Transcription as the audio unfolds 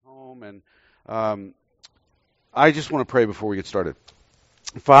And I just want to pray before we get started.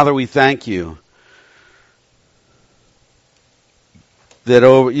 Father, we thank you that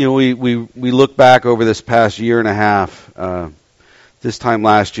we look back over this past year and a half. This time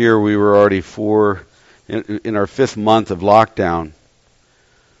last year, we were already in our 5th month of lockdown.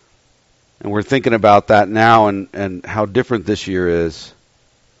 And we're thinking about that now and how different this year is.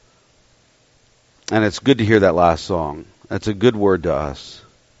 And it's good to hear that last song. That's a good word to us.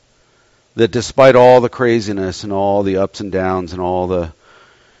 That despite all the craziness and all the ups and downs and all the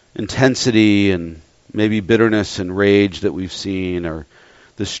intensity and maybe bitterness and rage that we've seen, or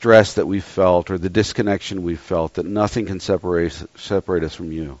the stress that we've felt, or the disconnection we've felt, that nothing can separate us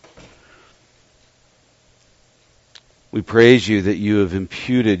from you. We praise you that you have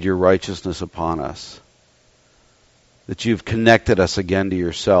imputed your righteousness upon us, that you've connected us again to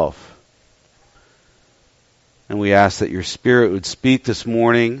yourself. And we ask that your Spirit would speak this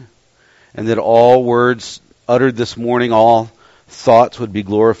morning, and that all words uttered this morning, all thoughts would be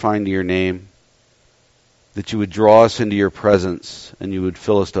glorifying to your name, that you would draw us into your presence, and you would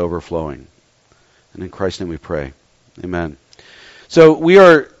fill us to overflowing. And in Christ's name we pray. Amen. So we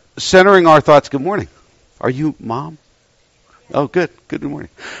are centering our thoughts. Good morning. Are you Mom? Oh, good. Good morning.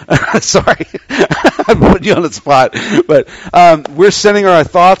 Sorry. I put you on the spot. But we're centering our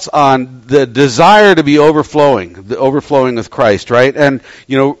thoughts on the desire to be overflowing, the overflowing with Christ, right? And,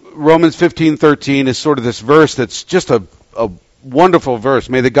 Romans 15:13 is sort of this verse that's just a wonderful verse.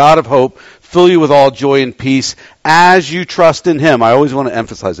 May the God of hope fill you with all joy and peace as you trust in Him. I always want to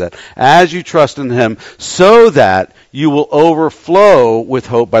emphasize that. As you trust in Him, so that you will overflow with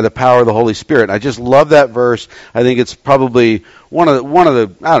hope by the power of the Holy Spirit. I just love that verse. I think it's probably one of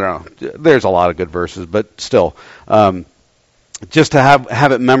the I don't know, there's a lot of good verses, but still, just to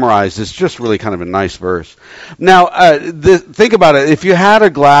have it memorized is just really kind of a nice verse. Now, think about it. If you had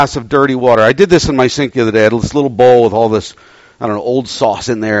a glass of dirty water, I did this in my sink the other day. I had this little bowl with all this, old sauce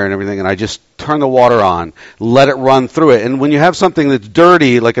in there and everything, and I just turned the water on, let it run through it. And when you have something that's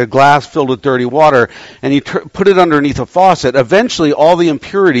dirty, like a glass filled with dirty water, and you put it underneath a faucet, eventually all the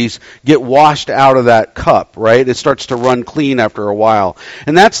impurities get washed out of that cup, right? It starts to run clean after a while.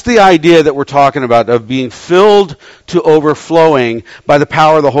 And that's the idea that we're talking about, of being filled to overflowing by the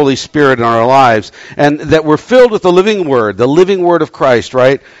power of the Holy Spirit in our lives. And that we're filled with the living Word of Christ,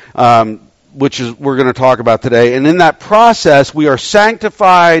 right? Which is we're going to talk about today. And in that process, we are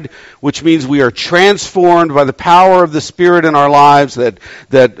sanctified, which means we are transformed by the power of the Spirit in our lives, that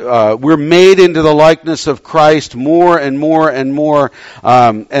we're made into the likeness of Christ more and more and more,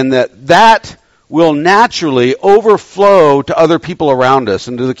 and that will naturally overflow to other people around us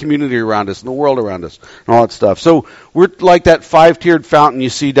and to the community around us and the world around us and all that stuff. So we're like that 5-tiered fountain you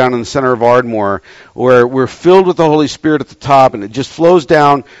see down in the center of Ardmore, where we're filled with the Holy Spirit at the top, and it just flows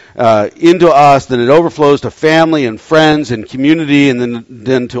down into us, then it overflows to family and friends and community, and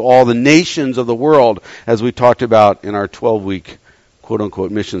then to all the nations of the world, as we talked about in our 12-week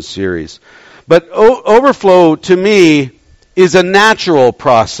quote-unquote mission series. But overflow, to me, is a natural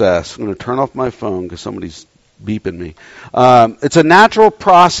process. I'm going to turn off my phone because somebody's beeping me. It's a natural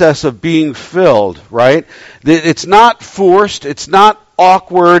process of being filled, right? It's not forced. It's not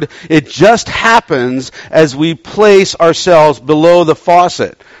awkward. It just happens as we place ourselves below the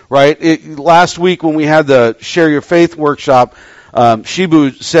faucet, right? Last week when we had the Share Your Faith workshop,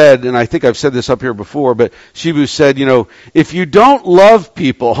 Shibu said, and I think I've said this up here before, but Shibu said, if you don't love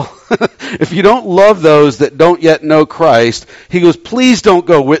people, if you don't love those that don't yet know Christ, he goes, please don't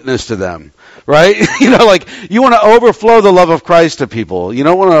go witness to them, right? You want to overflow the love of Christ to people. You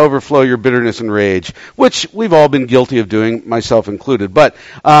don't want to overflow your bitterness and rage, which we've all been guilty of doing, myself included. But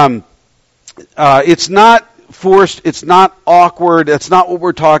it's not forced, it's not awkward, that's not what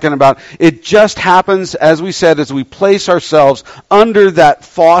we're talking about. It just happens, as we said, as we place ourselves under that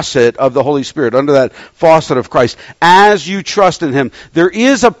faucet of the Holy Spirit, under that faucet of Christ, as you trust in Him. There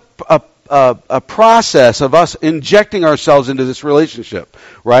is a process of us injecting ourselves into this relationship,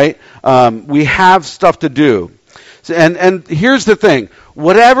 right? We have stuff to do. And here's the thing.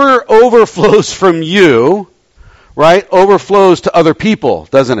 Whatever overflows from you, right, overflows to other people,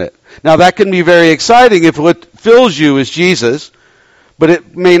 doesn't it? Now, that can be very exciting if what fills you is Jesus, but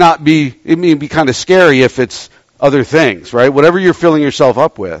it may be kind of scary if it's other things, right? Whatever you're filling yourself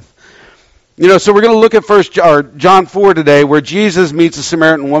up with. So we're going to look at John 4 today, where Jesus meets a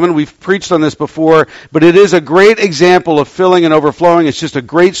Samaritan woman. We've preached on this before, but it is a great example of filling and overflowing. It's just a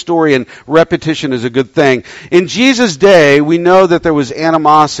great story, and repetition is a good thing. In Jesus' day, we know that there was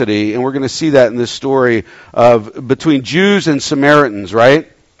animosity, and we're going to see that in this story between Jews and Samaritans, right?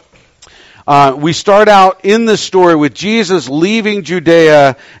 We start out in this story with Jesus leaving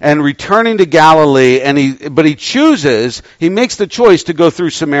Judea and returning to Galilee, but he makes the choice to go through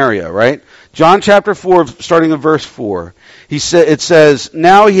Samaria, right? John chapter 4, starting in verse 4. It says,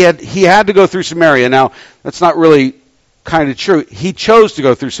 now he had to go through Samaria. Now, that's not really kind of true. He chose to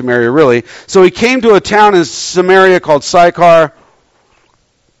go through Samaria, really. So he came to a town in Samaria called Sychar,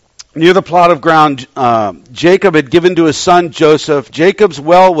 near the plot of ground Jacob had given to his son Joseph. Jacob's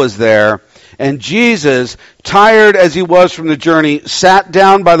well was there, and Jesus, tired as he was from the journey, sat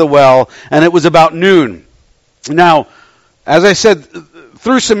down by the well, and it was about noon. Now, as I said,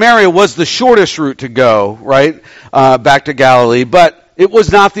 through Samaria was the shortest route to go, right, back to Galilee, but it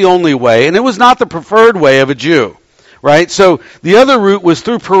was not the only way, and it was not the preferred way of a Jew. Right? So the other route was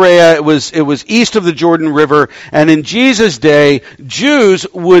through Perea. It was east of the Jordan River. And in Jesus' day, Jews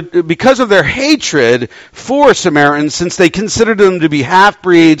would, because of their hatred for Samaritans, since they considered them to be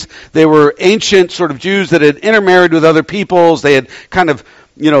half-breeds, they were ancient sort of Jews that had intermarried with other peoples. They had kind of,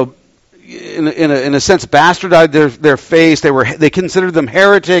 in a sense, bastardized their faith. They considered them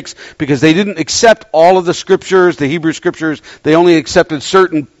heretics because they didn't accept all of the scriptures, the Hebrew scriptures. They only accepted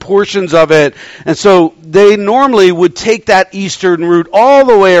certain portions of it. And so they normally would take that eastern route all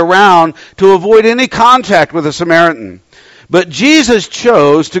the way around to avoid any contact with a Samaritan. But Jesus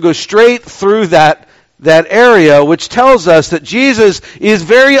chose to go straight through that area, which tells us that Jesus is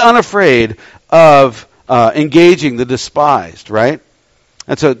very unafraid of engaging the despised, right?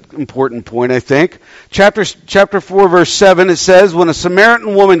 That's an important point, I think. Chapter 4, verse 7, it says, when a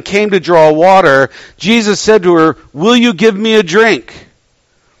Samaritan woman came to draw water, Jesus said to her, will you give me a drink?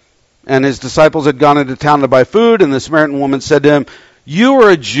 And his disciples had gone into town to buy food, and the Samaritan woman said to him, you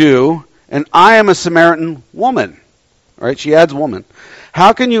are a Jew, and I am a Samaritan woman. All right, she adds woman.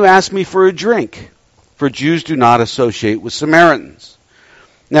 How can you ask me for a drink? For Jews do not associate with Samaritans.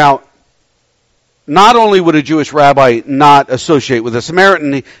 Now, not only would a Jewish rabbi not associate with a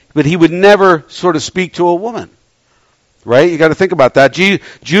Samaritan, but he would never sort of speak to a woman. Right? You got to think about that.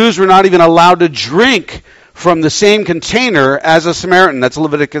 Jews were not even allowed to drink from the same container as a Samaritan. That's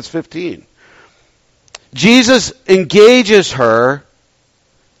Leviticus 15. Jesus engages her,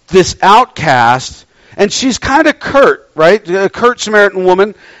 this outcast, and she's kind of curt, right? A curt Samaritan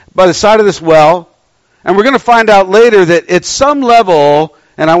woman by the side of this well. And we're going to find out later that at some level,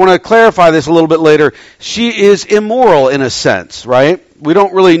 and I want to clarify this a little bit later, she is immoral in a sense, right? We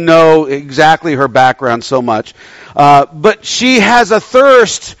don't really know exactly her background so much. But she has a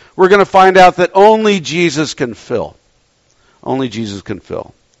thirst, we're going to find out, that only Jesus can fill. Only Jesus can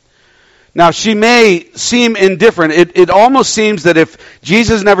fill. Now, she may seem indifferent. It almost seems that if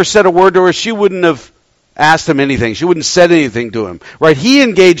Jesus never said a word to her, she wouldn't have asked him anything. She wouldn't have said anything to him. Right? He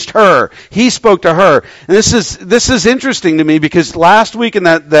engaged her. He spoke to her. And this is interesting to me because last week in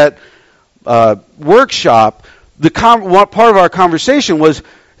that workshop, part of our conversation was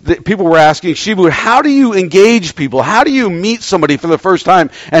that people were asking Shibu, how do you engage people? How do you meet somebody for the first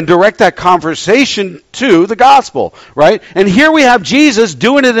time and direct that conversation to the gospel, right? And here we have Jesus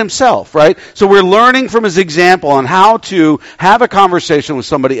doing it himself, right? So we're learning from his example on how to have a conversation with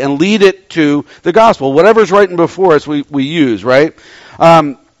somebody and lead it to the gospel. Whatever's right before us, we use, right?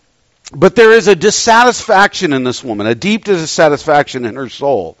 But there is a dissatisfaction in this woman, a deep dissatisfaction in her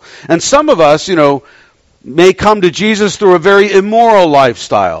soul. And some of us, may come to Jesus through a very immoral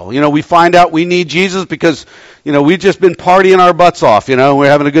lifestyle. We find out we need Jesus because, we've just been partying our butts off, we're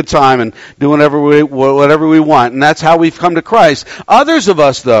having a good time and doing whatever we want. And that's how we've come to Christ. Others of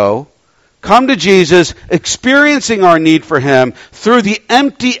us, though, come to Jesus experiencing our need for him through the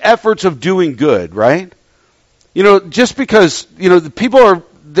empty efforts of doing good, right? Just because, the people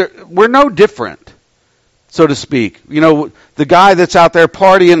we're no different, so to speak. The guy that's out there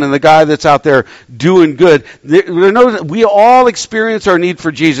partying and the guy that's out there doing good. We all experience our need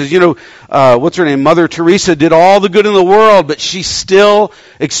for Jesus. What's her name? Mother Teresa did all the good in the world, but she still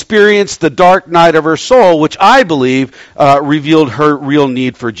experienced the dark night of her soul, which I believe revealed her real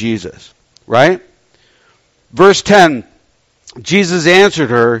need for Jesus. Right? Verse 10, Jesus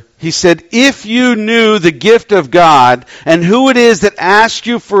answered her. He said, if you knew the gift of God and who it is that asks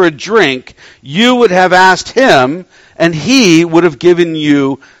you for a drink, you would have asked him, and he would have given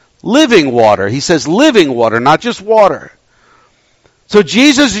you living water. He says living water, not just water. So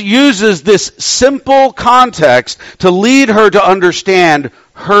Jesus uses this simple context to lead her to understand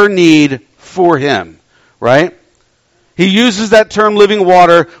her need for him, right? He uses that term living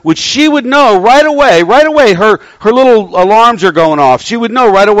water, which she would know right away. Her little alarms are going off. She would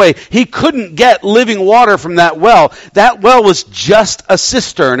know right away. He couldn't get living water from that well. That well was just a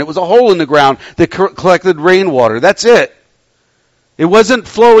cistern. It was a hole in the ground that collected rainwater. That's it. It wasn't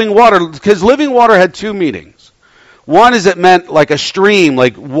flowing water, because living water had two meanings. One is it meant like a stream,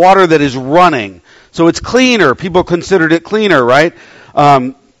 like water that is running. So it's cleaner. People considered it cleaner, right?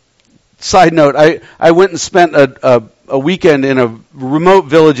 Side note, I went and spent a weekend in a remote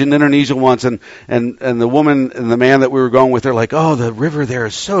village in Indonesia once, and the woman and the man that we were going with, they're like, oh, the river there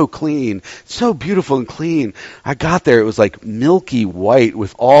is so clean, so beautiful and clean. I got there, it was like milky white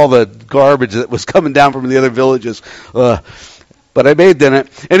with all the garbage that was coming down from the other villages. But I bathed in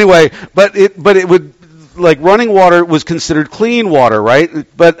it. Anyway, but it would, like running water was considered clean water, right?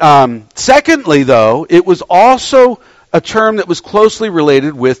 But secondly, though, it was also a term that was closely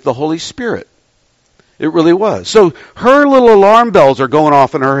related with the Holy Spirit. It really was. So her little alarm bells are going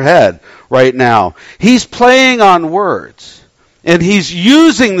off in her head right now. He's playing on words. And he's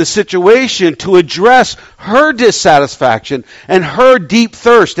using the situation to address her dissatisfaction and her deep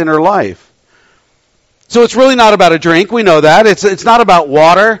thirst in her life. So it's really not about a drink, we know that. It's not about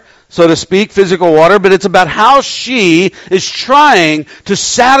water, so to speak, physical water, but it's about how she is trying to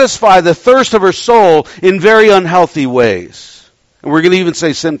satisfy the thirst of her soul in very unhealthy ways. And we're going to even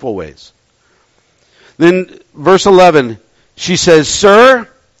say sinful ways. Then, verse 11, she says, Sir,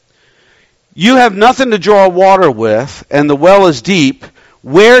 you have nothing to draw water with, and the well is deep.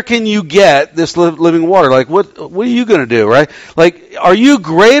 Where can you get this living water? Like, what are you going to do, right? Like, are you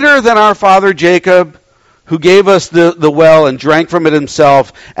greater than our father Jacob, who gave us the well and drank from it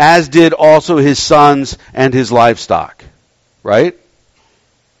himself, as did also his sons and his livestock? Right?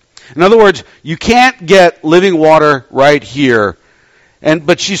 In other words, you can't get living water right here.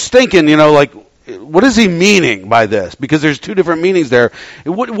 But she's thinking, like, what is he meaning by this? Because there's two different meanings there.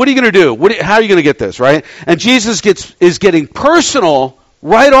 What are you going to do? How are you going to get this, right? And Jesus is getting personal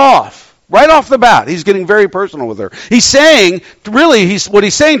right off the bat. He's getting very personal with her. He's saying, really, what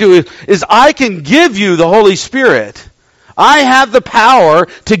he's saying to her is, I can give you the Holy Spirit. I have the power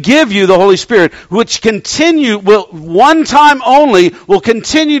to give you the Holy Spirit, which one time only, will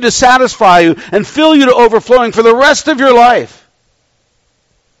continue to satisfy you and fill you to overflowing for the rest of your life.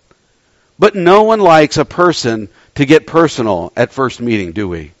 But no one likes a person to get personal at first meeting, do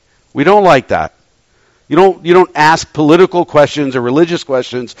we? We don't like that. You don't ask political questions or religious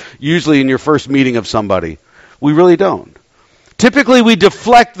questions usually in your first meeting of somebody. We really don't. Typically, we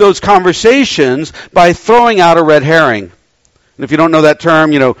deflect those conversations by throwing out a red herring. And if you don't know that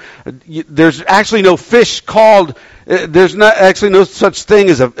term, there's actually no fish called. There's not actually no such thing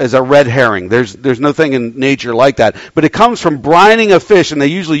as a red herring. There's no thing in nature like that. But it comes from brining a fish, and they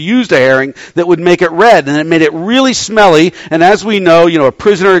usually used a herring that would make it red, and it made it really smelly. And as we know, a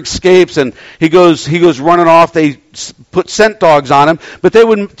prisoner escapes, and he goes running off. They put scent dogs on him, but they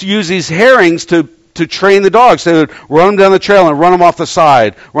would use these herrings to train the dogs. They would run them down the trail and run them off the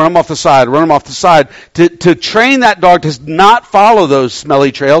side, to train that dog to not follow those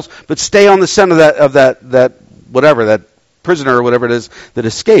smelly trails, but stay on the scent of that prisoner or whatever it is that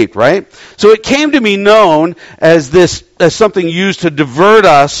escaped, right? So it came to be known as something used to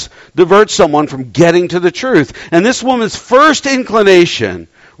divert someone from getting to the truth. And this woman's first inclination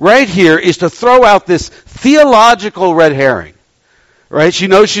right here is to throw out this theological red herring. Right? She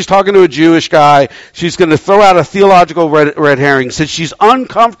knows she's talking to a Jewish guy. She's going to throw out a theological red herring. Since she's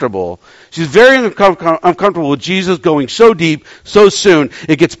uncomfortable, she's very uncomfortable with Jesus going so deep, so soon.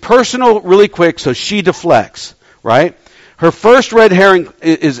 It gets personal really quick, so she deflects. Right? Her first red herring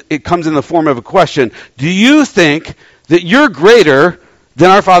comes in the form of a question. Do you think that you're greater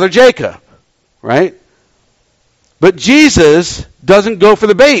than our father Jacob? Right? But Jesus doesn't go for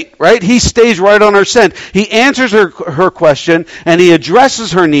the bait, right? He stays right on her scent. He answers her question, and he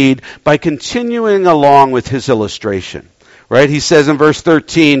addresses her need by continuing along with his illustration, right? He says in verse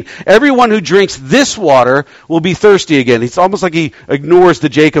 13, everyone who drinks this water will be thirsty again. It's almost like he ignores the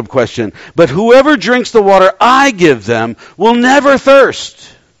Jacob question. But whoever drinks the water I give them will never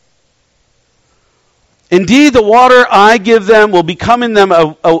thirst. Indeed, the water I give them will become in them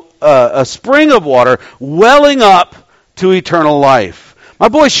a spring of water welling up to eternal life. My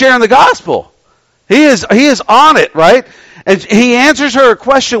boy's sharing the gospel. He is on it, right? And he answers her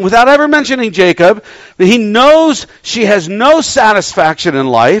question without ever mentioning Jacob. He knows she has no satisfaction in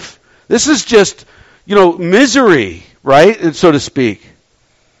life. This is just, misery, right? So to speak.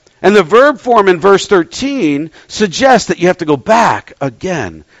 And the verb form in verse 13 suggests that you have to go back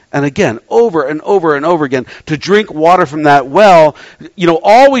again and again, over and over and over again, to drink water from that well,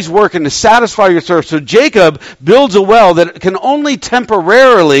 always working to satisfy your thirst. So Jacob builds a well that can only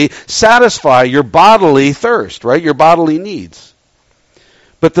temporarily satisfy your bodily thirst, right? Your bodily needs.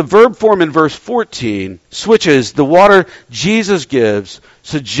 But the verb form in verse 14 switches. The water Jesus gives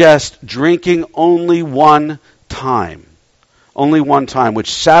suggests drinking only one time. only one time,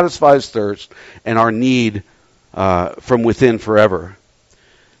 which satisfies thirst and our need from within forever.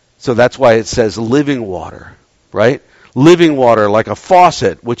 So that's why it says living water, right? Living water, like a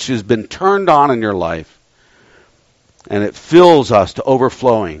faucet which has been turned on in your life, and it fills us to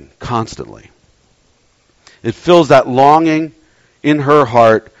overflowing constantly. It fills that longing in her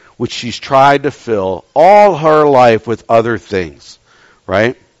heart which she's tried to fill all her life with other things,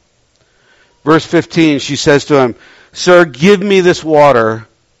 right? Verse 15, she says to him, "Sir, give me this water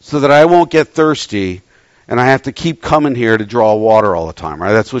so that I won't get thirsty and I have to keep coming here to draw water all the time,"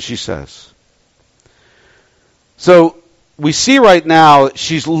 right? That's what she says. So we see right now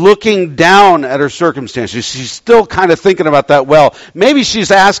she's looking down at her circumstances. She's still kind of thinking about that well. Maybe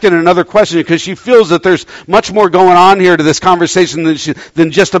she's asking another question because she feels that there's much more going on here to this conversation than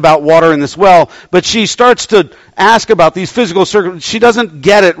just about water in this well. But she starts to ask about these physical circumstances. She doesn't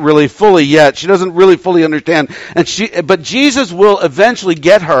get it really fully yet. She doesn't really fully understand. But Jesus will eventually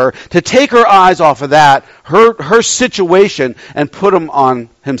get her to take her eyes off of that, her situation, and put them on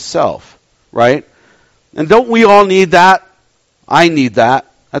himself, right? And don't we all need that? I need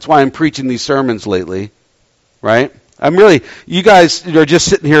that. That's why I'm preaching these sermons lately, right? You guys are just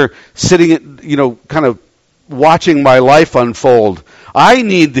sitting, kind of watching my life unfold. I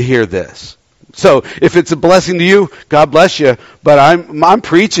need to hear this. So if it's a blessing to you, God bless you. But I'm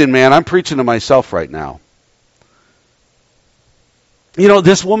preaching, man. I'm preaching to myself right now.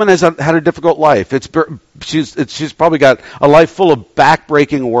 This woman has had a difficult life. She's probably got a life full of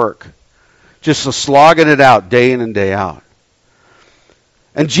backbreaking work, just slogging it out day in and day out.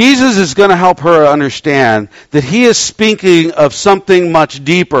 And Jesus is going to help her understand that he is speaking of something much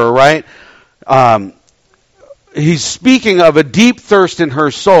deeper, right? He's speaking of a deep thirst in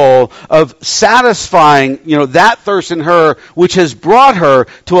her soul, of satisfying, that thirst in her, which has brought her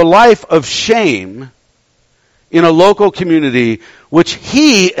to a life of shame in a local community, which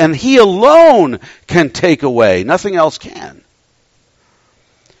he and he alone can take away. Nothing else can.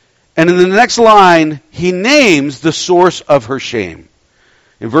 And in the next line, he names the source of her shame.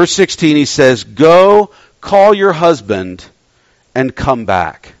 In verse 16, he says, "Go, call your husband and come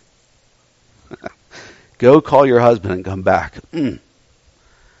back." Go, call your husband and come back.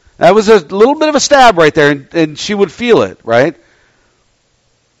 That was a little bit of a stab right there, and she would feel it, right?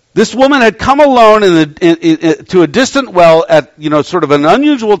 This woman had come alone to a distant well at, sort of an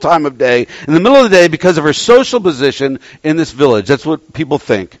unusual time of day, in the middle of the day, because of her social position in this village. That's what people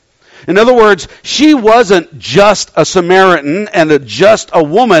think. In other words, she wasn't just a Samaritan and just a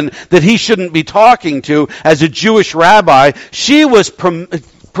woman that he shouldn't be talking to as a Jewish rabbi. She was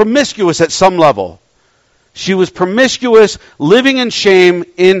promiscuous at some level. She was promiscuous, living in shame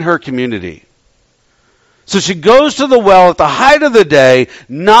in her community. So she goes to the well at the height of the day,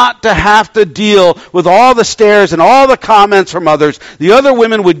 not to have to deal with all the stares and all the comments from others. The other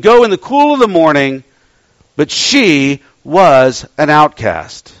women would go in the cool of the morning, but she was an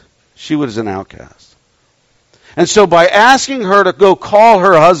outcast. She was an outcast. And so by asking her to go call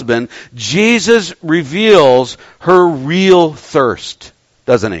her husband, Jesus reveals her real thirst,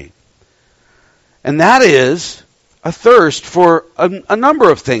 doesn't he? And that is a thirst for a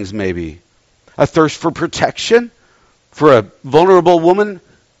number of things, maybe. A thirst for protection for a vulnerable woman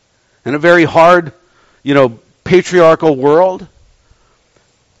in a very hard, patriarchal world.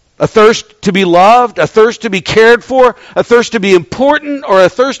 A thirst to be loved, a thirst to be cared for, a thirst to be important, or a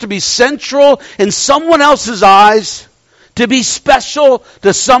thirst to be central in someone else's eyes, to be special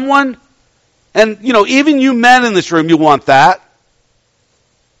to someone. And, even you men in this room, you want that.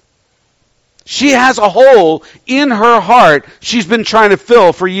 She has a hole in her heart she's been trying to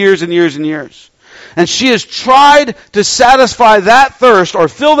fill for years and years and years. And she has tried to satisfy that thirst or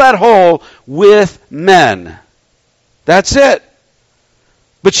fill that hole with men. That's it.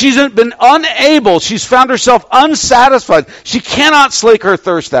 But she's been unable, she's found herself unsatisfied. She cannot slake her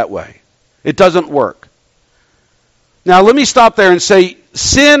thirst that way. It doesn't work. Now let me stop there and say,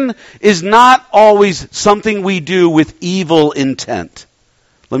 sin is not always something we do with evil intent.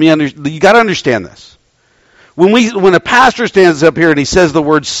 You got to understand this. When a pastor stands up here and he says the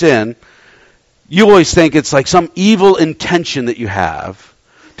word sin, you always think it's like some evil intention that you have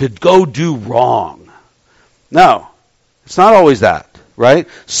to go do wrong. No, it's not always that. Right?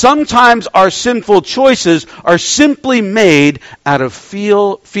 Sometimes our sinful choices are simply made out of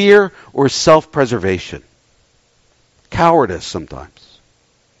fear or self-preservation. Cowardice sometimes.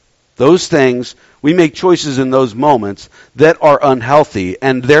 Those things, we make choices in those moments that are unhealthy,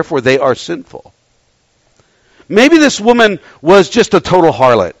 and therefore they are sinful. Maybe this woman was just a total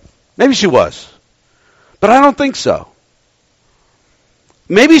harlot. Maybe she was. But I don't think so.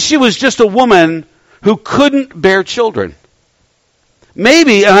 Maybe she was just a woman who couldn't bear children.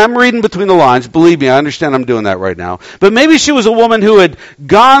 Maybe, and I'm reading between the lines, believe me, I understand I'm doing that right now, but maybe she was a woman who had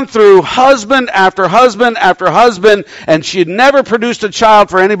gone through husband after husband after husband, and she had never produced a child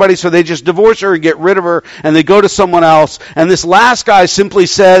for anybody, so they just divorce her and get rid of her, and they go to someone else. And this last guy simply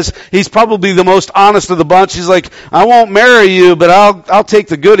says, he's probably the most honest of the bunch, he's like, I won't marry you, but I'll take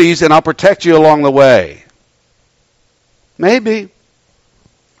the goodies and I'll protect you along the way. Maybe.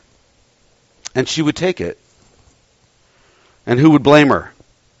 And she would take it. And who would blame her?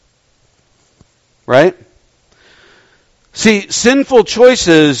 Right? See, sinful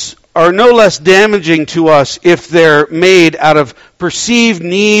choices are no less damaging to us if they're made out of perceived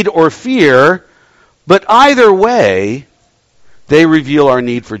need or fear, but either way, they reveal our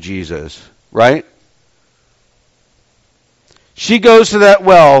need for Jesus, right? She goes to that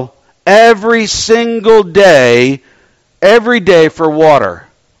well every single day, every day for water,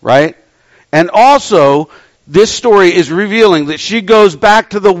 right? And also, this story is revealing that she goes back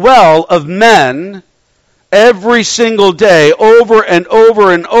to the well of men every single day, over and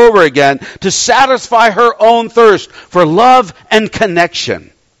over and over again, to satisfy her own thirst for love and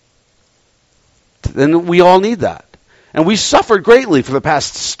connection. And we all need that. And we suffered greatly for the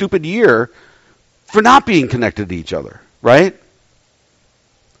past stupid year for not being connected to each other, right?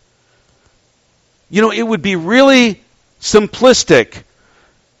 You know, it would be really simplistic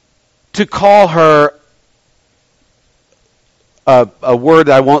to call her a word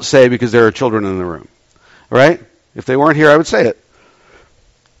I won't say because there are children in the room, right? If they weren't here, I would say it.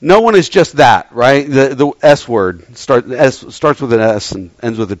 No one is just that, right? The S word starts with an S and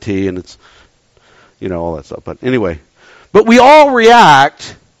ends with a T, and it's, you know, all that stuff. But anyway, but we all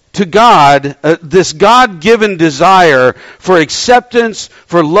react to God, this God-given desire for acceptance,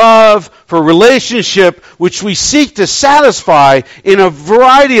 for love, for relationship, which we seek to satisfy in a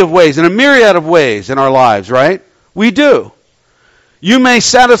variety of ways, in a myriad of ways in our lives, right? We do. You may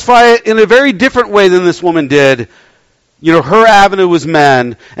satisfy it in a very different way than this woman did. You know, her avenue was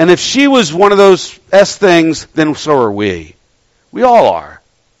men. And if she was one of those S things, then so are we. We all are.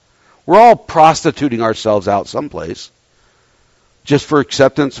 We're all prostituting ourselves out someplace. Just for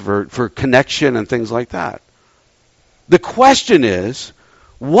acceptance, for connection and things like that. The question is,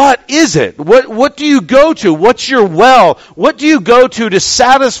 what is it? What do you go to? What's your well? What do you go to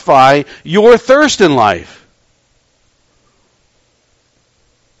satisfy your thirst in life?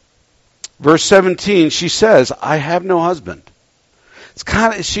 Verse 17, she says, I have no husband.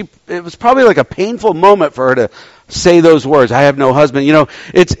 It was probably like a painful moment for her to say those words, I have no husband. You know,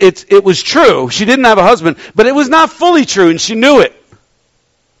 it was true. She didn't have a husband, but it was not fully true, and she knew it.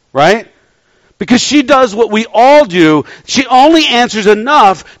 Right? Because she does what we all do. She only answers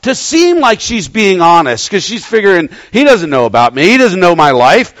enough to seem like she's being honest, because she's figuring, he doesn't know about me. He doesn't know my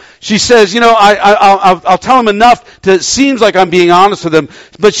life. She says, you know, I'll tell him enough to, it seems like I'm being honest with him.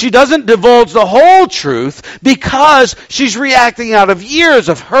 But she doesn't divulge the whole truth because she's reacting out of years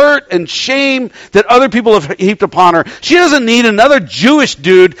of hurt and shame that other people have heaped upon her. She doesn't need another Jewish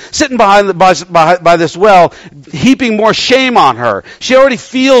dude sitting by this well heaping more shame on her. She already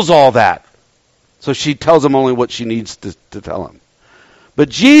feels all that. So she tells him only what she needs to tell him. But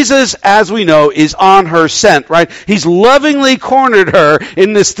Jesus, as we know, is on her scent, right? He's lovingly cornered her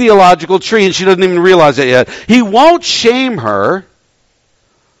in this theological tree, and she doesn't even realize it yet. He won't shame her,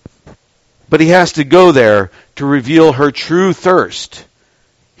 but he has to go there to reveal her true thirst.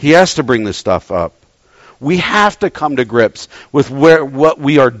 He has to bring this stuff up. We have to come to grips with what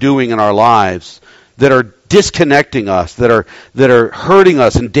we are doing in our lives that are disconnecting us, that are hurting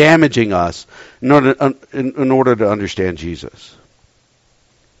us and damaging us in order to understand Jesus.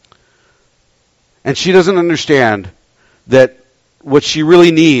 And she doesn't understand that what she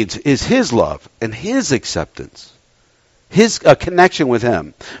really needs is his love and his acceptance, his connection with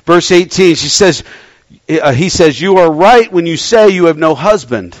him. Verse 18, he says, you are right when you say you have no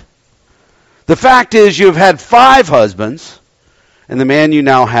husband. The fact is you have had 5 husbands, and the man you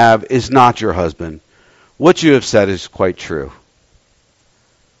now have is not your husband. What you have said is quite true.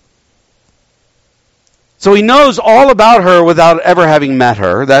 So he knows all about her without ever having met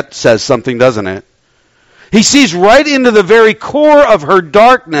her. That says something, doesn't it? He sees right into the very core of her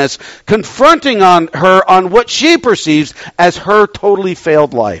darkness, confronting her on what she perceives as her totally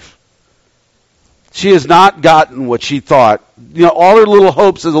failed life. She has not gotten what she thought. You know, all her little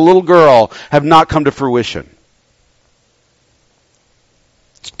hopes as a little girl have not come to fruition.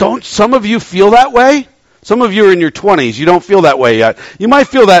 Don't some of you feel that way? Some of you are in your 20s. You don't feel that way yet. You might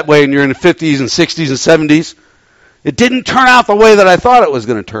feel that way when you're in the 50s and 60s and 70s. It didn't turn out the way that I thought it was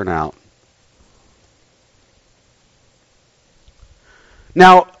going to turn out.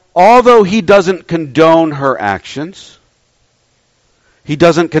 Now, although he doesn't condone her actions, He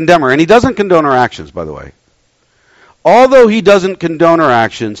doesn't condemn her. And he doesn't condone her actions, by the way. Although he doesn't condone her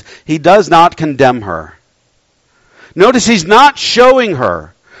actions, he does not condemn her. Notice he's not showing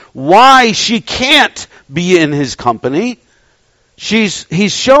her why she can't be in his company. He's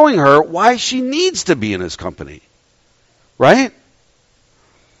showing her why she needs to be in his company. Right?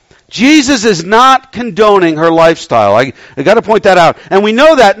 Jesus is not condoning her lifestyle. I got to point that out. And we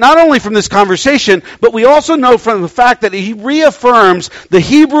know that not only from this conversation, but we also know from the fact that he reaffirms the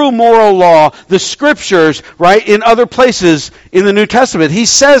Hebrew moral law, the scriptures, right, in other places in the New Testament. He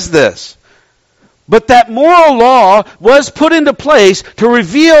says this. But that moral law was put into place to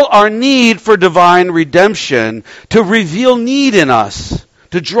reveal our need for divine redemption, to reveal need in us,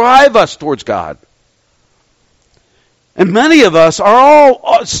 to drive us towards God. And many of us are all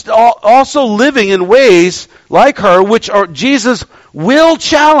also living in ways like her, which Jesus will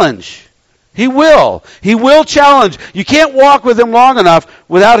challenge. He will. He will challenge. You can't walk with him long enough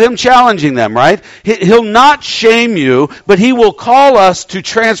without him challenging them, right? He'll not shame you, but he will call us to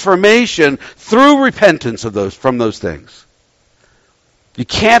transformation through repentance from those things. You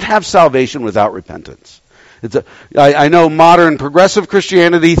can't have salvation without repentance. I know modern progressive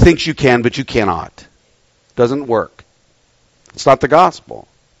Christianity thinks you can, but you cannot. It doesn't work. It's not the gospel.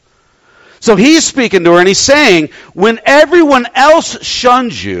 So he's speaking to her and he's saying, when everyone else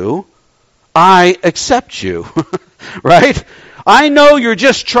shuns you, I accept you. Right? I know you're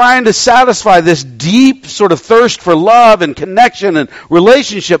just trying to satisfy this deep sort of thirst for love and connection and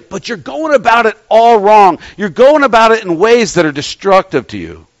relationship, but you're going about it all wrong. You're going about it in ways that are destructive to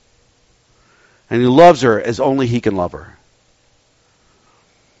you. And he loves her as only he can love her.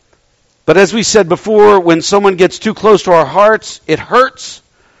 But as we said before, when someone gets too close to our hearts, it hurts,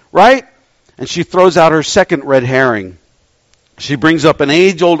 right? And she throws out her second red herring. She brings up an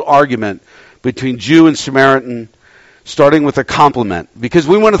age-old argument between Jew and Samaritan, starting with a compliment. Because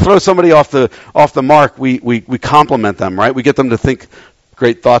we want to throw somebody off the mark, we compliment them, right? We get them to think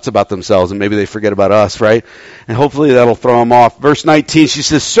great thoughts about themselves, and maybe they forget about us, right? And hopefully that'll throw them off. Verse 19, she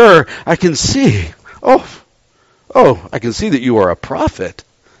says, "Sir, I can see. I can see that you are a prophet."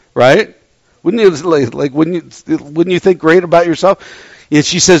 Right? Wouldn't you think great about yourself? And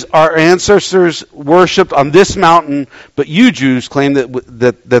she says, "Our ancestors worshipped on this mountain, but you Jews claim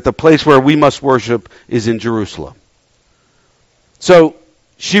that the place where we must worship is in Jerusalem." So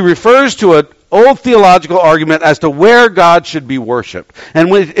she refers to an old theological argument as to where God should be worshipped.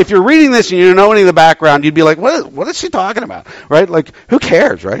 And if you're reading this and you don't know any of the background, you'd be like, what is she talking about? Right? Like, who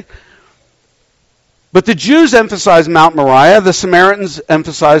cares, right? But the Jews emphasized Mount Moriah, the Samaritans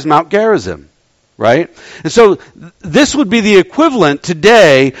emphasized Mount Gerizim, right? And so this would be the equivalent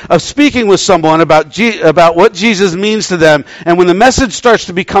today of speaking with someone about what Jesus means to them, and when the message starts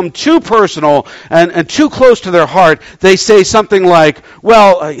to become too personal and too close to their heart, they say something like,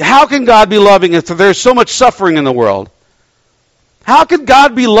 well, how can God be loving if there's so much suffering in the world? How can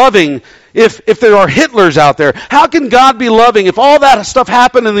God be loving if there are Hitlers out there? How can God be loving if all that stuff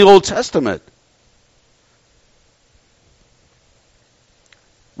happened in the Old Testament?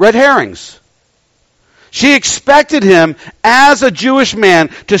 Red herrings. She expected him, as a Jewish man,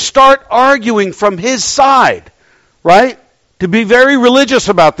 to start arguing from his side, right? To be very religious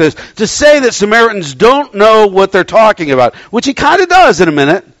about this, to say that Samaritans don't know what they're talking about, which he kind of does in a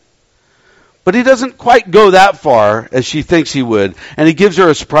minute. But he doesn't quite go that far as she thinks he would, and he gives her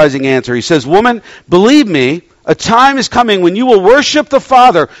a surprising answer. He says, "Woman, believe me, a time is coming when you will worship the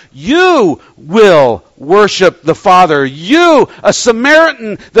Father. You will worship the Father. You, a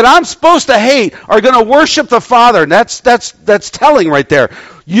Samaritan that I'm supposed to hate, are going to worship the Father." And that's telling right there.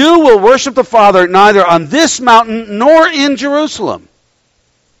 You will worship the Father neither on this mountain nor in Jerusalem.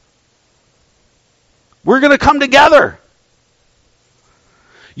 We're going to come together.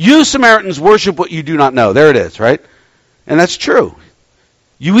 You Samaritans worship what you do not know. There it is, right? And that's true.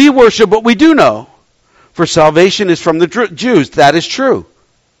 We worship what we do know. For salvation is from the Jews. That is true.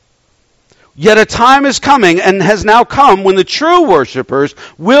 Yet a time is coming, and has now come, when the true worshipers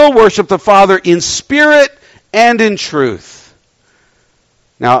will worship the Father in spirit and in truth.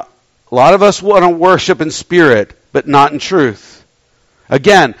 Now, a lot of us want to worship in spirit, but not in truth.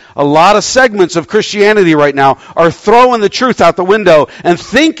 Again, a lot of segments of Christianity right now are throwing the truth out the window and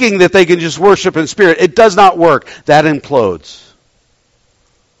thinking that they can just worship in spirit. It does not work. That implodes.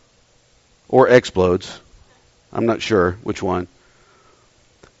 Or explodes. I'm not sure which one.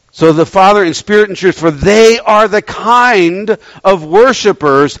 So the Father in spirit and truth, for they are the kind of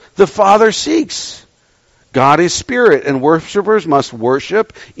worshipers the Father seeks. God is spirit, and worshipers must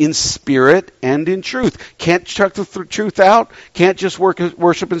worship in spirit and in truth. Can't chuck the truth out. Can't just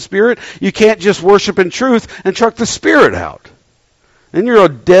worship in spirit. You can't just worship in truth and chuck the spirit out. And you're a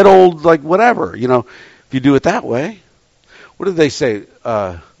dead old, like, whatever, if you do it that way. What did they say?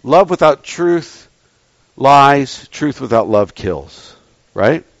 Love without truth lies. Truth without love kills.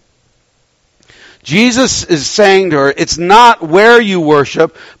 Right? Jesus is saying to her, it's not where you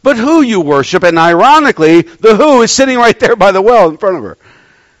worship, but who you worship. And ironically, the who is sitting right there by the well in front of her.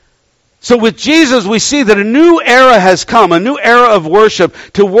 So with Jesus, we see that a new era has come, a new era of worship.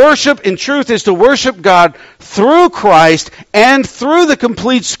 To worship in truth is to worship God through Christ and through the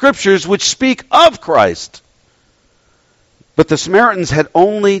complete Scriptures which speak of Christ. But the Samaritans had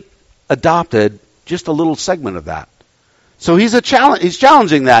only adopted just a little segment of that. So he's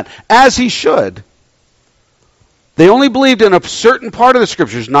challenging that, as he should. They only believed in a certain part of the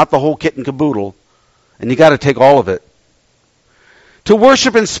Scriptures, not the whole kit and caboodle. And you got to take all of it. To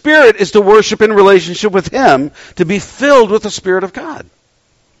worship in spirit is to worship in relationship with Him, to be filled with the Spirit of God.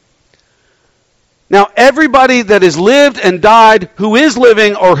 Now, everybody that has lived and died, who is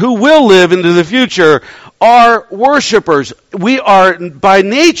living or who will live into the future, are worshipers. We are, by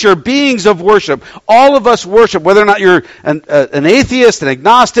nature, beings of worship. All of us worship, whether or not you're an atheist, an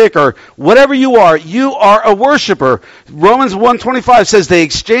agnostic, or whatever you are a worshiper. Romans 1:25 says they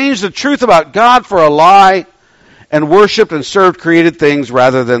exchanged the truth about God for a lie, and worshipped and served created things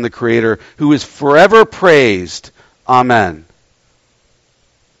rather than the Creator, who is forever praised. Amen.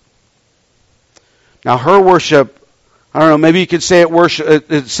 Now her worship, I don't know, maybe you could say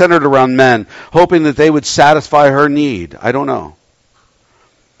it centered around men, hoping that they would satisfy her need. I don't know.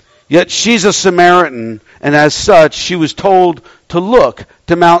 Yet she's a Samaritan, and as such, she was told to look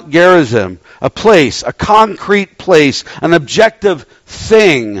to Mount Gerizim, a place, a concrete place, an objective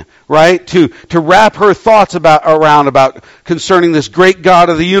thing, right? To wrap her thoughts around concerning this great God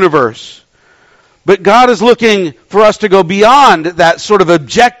of the universe. But God is looking for us to go beyond that sort of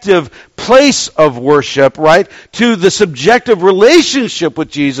objective place of worship, right? To the subjective relationship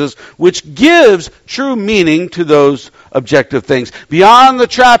with Jesus, which gives true meaning to those objective things. Beyond the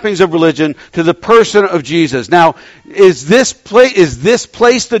trappings of religion, to the person of Jesus. Now, is this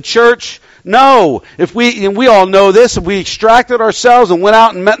place the church? No. And we all know this, if we extracted ourselves and went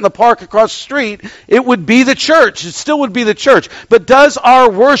out and met in the park across the street, it would be the church. It still would be the church. But does our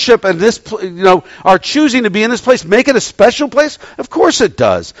worship and our choosing to be in this place make it a special place? Of course it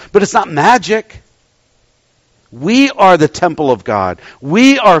does. But it's not magic. We are the temple of God.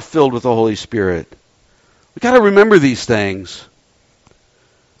 We are filled with the Holy Spirit. We've got to remember these things.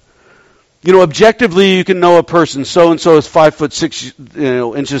 Objectively, you can know a person. So-and-so is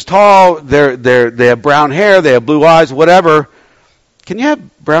 5'6", tall. They have brown hair. They have blue eyes. Whatever. Can you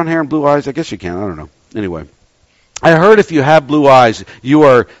have brown hair and blue eyes? I guess you can. I don't know. Anyway, I heard if you have blue eyes, you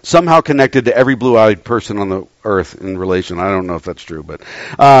are somehow connected to every blue-eyed person on the earth in relation. I don't know if that's true, but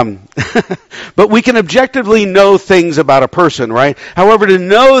but we can objectively know things about a person, right? However, to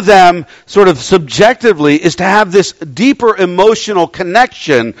know them sort of subjectively is to have this deeper emotional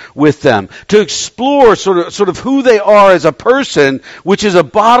connection with them, to explore sort of who they are as a person, which is a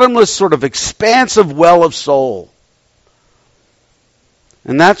bottomless sort of expansive well of soul.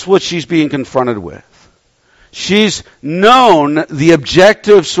 And that's what she's being confronted with. She's known the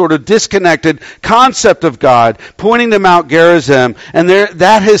objective, sort of disconnected concept of God, pointing to Mount Gerizim, and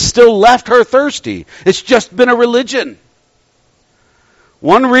that has still left her thirsty. It's just been a religion.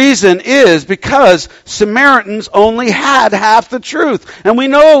 One reason is because Samaritans only had half the truth. And we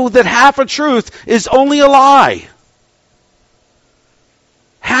know that half a truth is only a lie.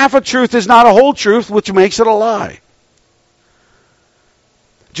 Half a truth is not a whole truth, which makes it a lie.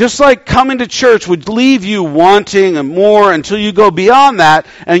 Just like coming to church would leave you wanting and more until you go beyond that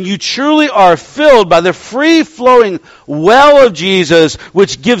and you truly are filled by the free-flowing well of Jesus,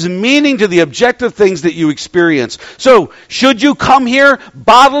 which gives meaning to the objective things that you experience. So, should you come here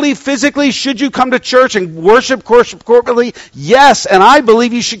bodily, physically? Should you come to church and worship corporately? Yes, and I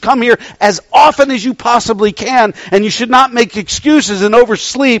believe you should come here as often as you possibly can, and you should not make excuses and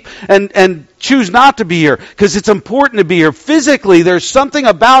oversleep and choose not to be here, because it's important to be here. Physically, there's something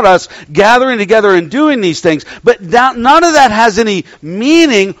about us gathering together and doing these things, but none of that has any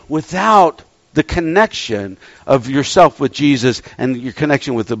meaning without the connection of yourself with Jesus and your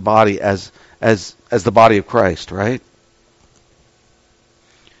connection with the body as the body of Christ, right?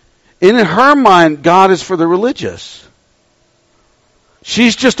 In her mind, God is for the religious.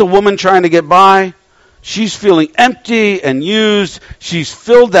 She's just a woman trying to get by. She's feeling empty and used. She's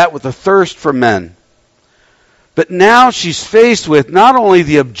filled that with a thirst for men. But now she's faced with not only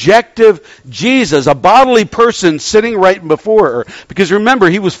the objective Jesus, a bodily person sitting right before her, because remember,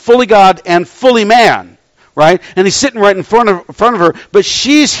 he was fully God and fully man, right? And he's sitting right in front of her, but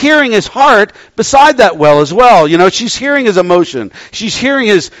she's hearing his heart beside that well as well. You know, she's hearing his emotion. She's hearing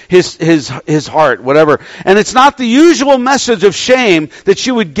his heart, whatever. And it's not the usual message of shame that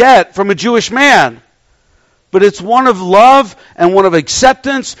she would get from a Jewish man. But it's one of love and one of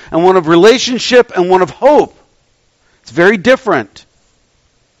acceptance and one of relationship and one of hope. It's very different.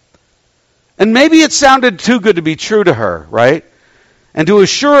 And maybe it sounded too good to be true to her, right? And to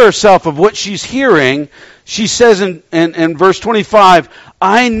assure herself of what she's hearing, she says in verse 25,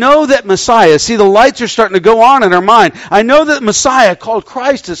 I know that Messiah, see the lights are starting to go on in her mind. I know that Messiah called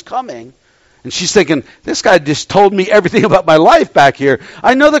Christ is coming. And she's thinking, this guy just told me everything about my life back here.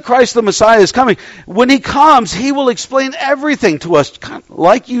 I know that Christ the Messiah is coming. When he comes, he will explain everything to us,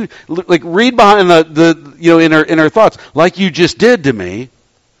 like read behind in her thoughts, like you just did to me.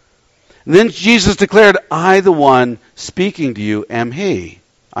 And then Jesus declared, I, the one speaking to you, am he.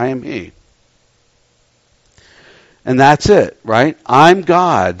 I am he. And that's it, right? I'm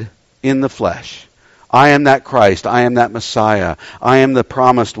God in the flesh. I am that Christ. I am that Messiah. I am the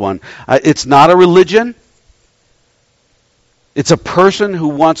promised one. It's not a religion. It's a person who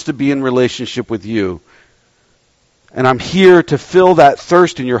wants to be in relationship with you. And I'm here to fill that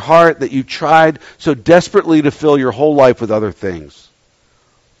thirst in your heart that you tried so desperately to fill your whole life with other things.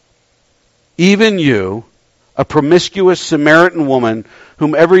 Even you, a promiscuous Samaritan woman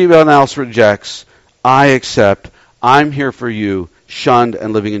whom everyone else rejects, I accept. I'm here for you, shunned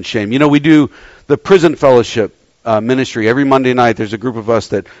and living in shame. You know, we do the prison fellowship ministry every Monday night. There's a group of us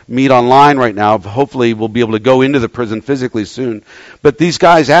that meet online right now. Hopefully we'll be able to go into the prison physically soon. But these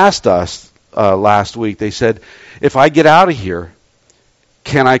guys asked us last week, they said, if I get out of here,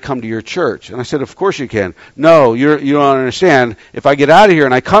 can I come to your church? And I said, of course you can. No, you don't understand. If I get out of here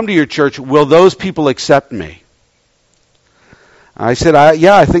and I come to your church, will those people accept me? I said,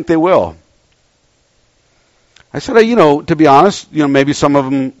 yeah, I think they will. I said, to be honest, maybe some of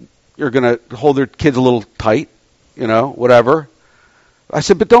them are going to hold their kids a little tight, whatever. I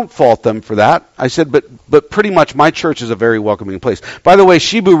said, but don't fault them for that. I said, but pretty much my church is a very welcoming place. By the way,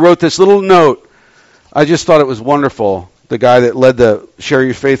 Shibu wrote this little note. I just thought it was wonderful. The guy that led the Share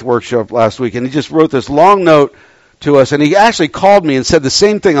Your Faith workshop last week, and he just wrote this long note to us, and he actually called me and said the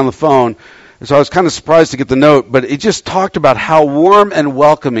same thing on the phone, and so I was kind of surprised to get the note, but it just talked about how warm and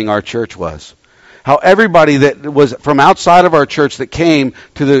welcoming our church was. How everybody that was from outside of our church that came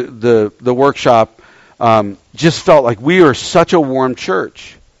to the workshop just felt like we are such a warm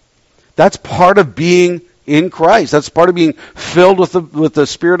church. That's part of being in Christ. That's part of being filled with the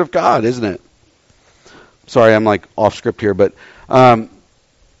Spirit of God, isn't it? Sorry, I'm like off script here, but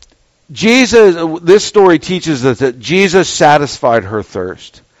this story teaches us that Jesus satisfied her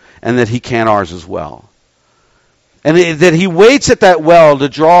thirst and that he can ours as well. And that he waits at that well to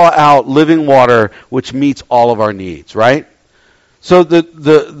draw out living water which meets all of our needs, right? So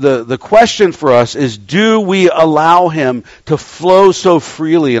the question for us is, do we allow him to flow so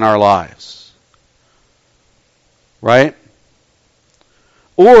freely in our lives? Right?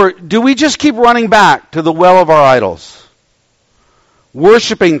 Or do we just keep running back to the well of our idols?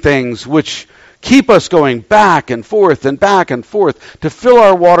 Worshiping things which keep us going back and forth to fill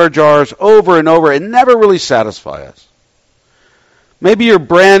our water jars over and over and never really satisfy us. Maybe you're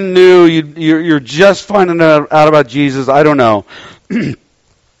brand new, you're just finding out about Jesus, I don't know.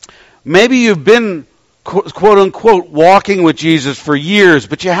 Maybe you've been, quote unquote, walking with Jesus for years,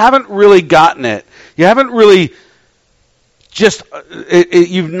 but you haven't really gotten it. You haven't really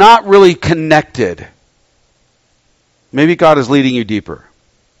you've not really connected. Maybe God is leading you deeper.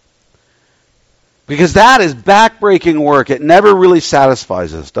 Because that is backbreaking work. It never really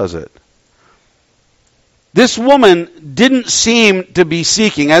satisfies us, does it? This woman didn't seem to be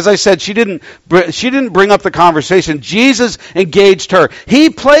seeking. As I said, she didn't bring up the conversation. Jesus engaged her. He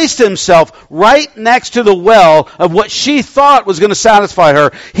placed himself right next to the well of what she thought was going to satisfy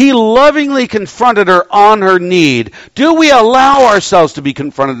her. He lovingly confronted her on her need. Do we allow ourselves to be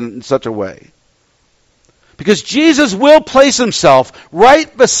confronted in such a way? Because Jesus will place himself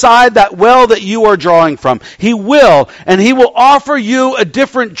right beside that well that you are drawing from. He will, and he will offer you a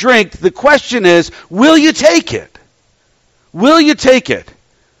different drink. The question is, will you take it? Will you take it?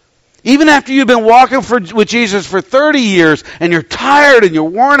 Even after you've been walking with Jesus for 30 years and you're tired and you're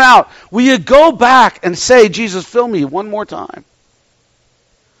worn out, will you go back and say, Jesus, fill me one more time?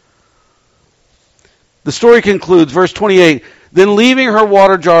 The story concludes, verse 28, Then leaving her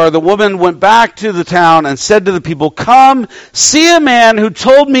water jar, the woman went back to the town and said to the people, "Come, see a man who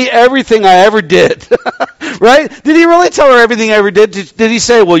told me everything I ever did." Right? Did he really tell her everything he ever did? Did he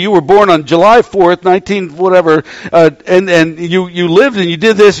say, "Well, you were born on July 4th, 19 whatever, and you lived and you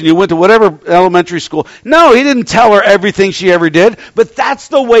did this and you went to whatever elementary school"? No, he didn't tell her everything she ever did, but that's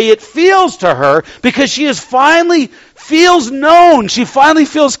the way it feels to her because she is finally feels known. She finally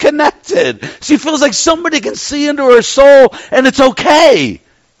feels connected. She feels like somebody can see into her soul and it's okay.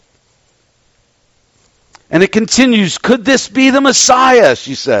 And it continues, "Could this be the Messiah?"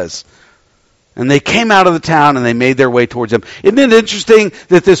 she says. And they came out of the town and they made their way towards him. Isn't it interesting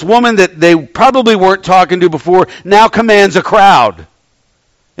that this woman that they probably weren't talking to before now commands a crowd?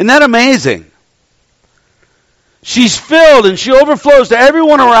 Isn't that amazing? She's filled and she overflows to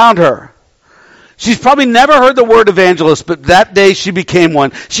everyone around her. She's probably never heard the word evangelist, but that day she became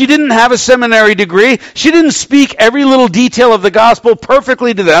one. She didn't have a seminary degree. She didn't speak every little detail of the gospel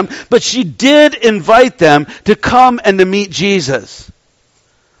perfectly to them, but she did invite them to come and to meet Jesus.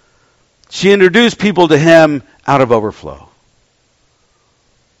 She introduced people to him out of overflow.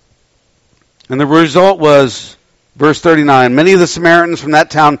 And the result was, verse 39, many of the Samaritans from that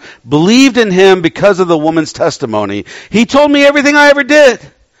town believed in him because of the woman's testimony. "He told me everything I ever did."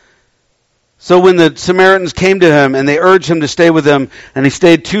 So when the Samaritans came to him and they urged him to stay with them, and he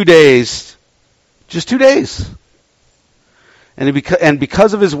stayed 2 days, just 2 days. And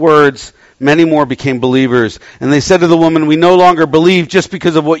because of his words, many more became believers. And they said to the woman, "We no longer believe just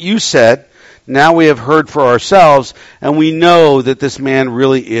because of what you said. Now we have heard for ourselves, and we know that this man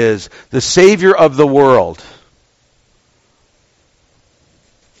really is the Savior of the world."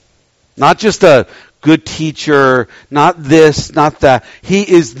 Not just a good teacher, not this, not that. He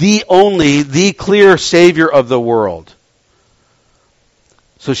is the clear Savior of the world.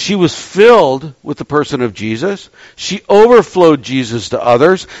 So she was filled with the person of Jesus. She overflowed Jesus to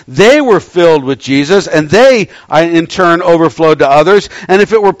others. They were filled with Jesus, and they, in turn, overflowed to others. And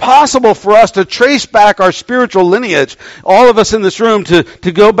if it were possible for us to trace back our spiritual lineage, all of us in this room,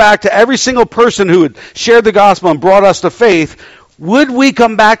 to go back to every single person who had shared the gospel and brought us to faith, would we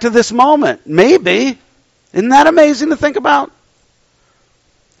come back to this moment? Maybe. Isn't that amazing to think about?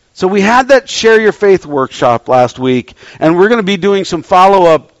 So we had that Share Your Faith workshop last week, and we're going to be doing some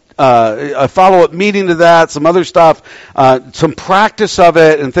a follow-up meeting to that, some other stuff, some practice of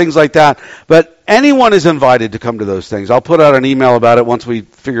it, and things like that. But anyone is invited to come to those things. I'll put out an email about it once we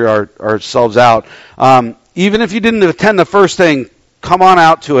figure ourselves out. Even if you didn't attend the first thing, come on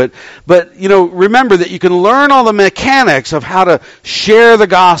out to it. But, remember that you can learn all the mechanics of how to share the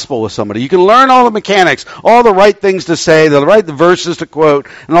gospel with somebody. You can learn all the mechanics, all the right things to say, the right verses to quote,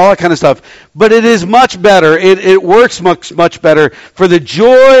 and all that kind of stuff. But it is much better. It works much, much better for the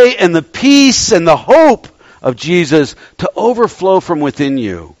joy and the peace and the hope of Jesus to overflow from within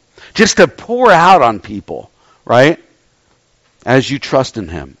you. Just to pour out on people, right? As you trust in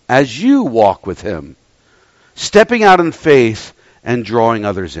him. As you walk with him. Stepping out in faith and drawing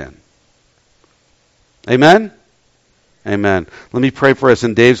others in. Amen? Amen. Let me pray for us,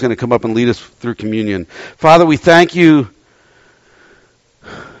 and Dave's going to come up and lead us through communion. Father, we thank you.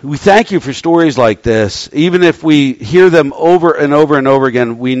 We thank you for stories like this. Even if we hear them over and over and over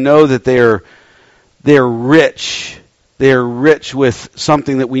again, we know that they're rich. They are rich with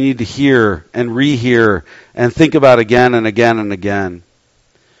something that we need to hear and rehear and think about again and again and again.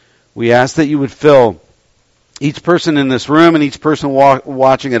 We ask that you would fill each person in this room and each person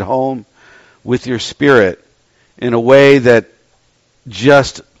watching at home with your Spirit in a way that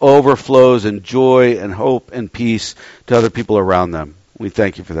just overflows in joy and hope and peace to other people around them. We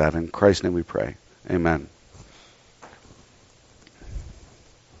thank you for that. In Christ's name we pray. Amen.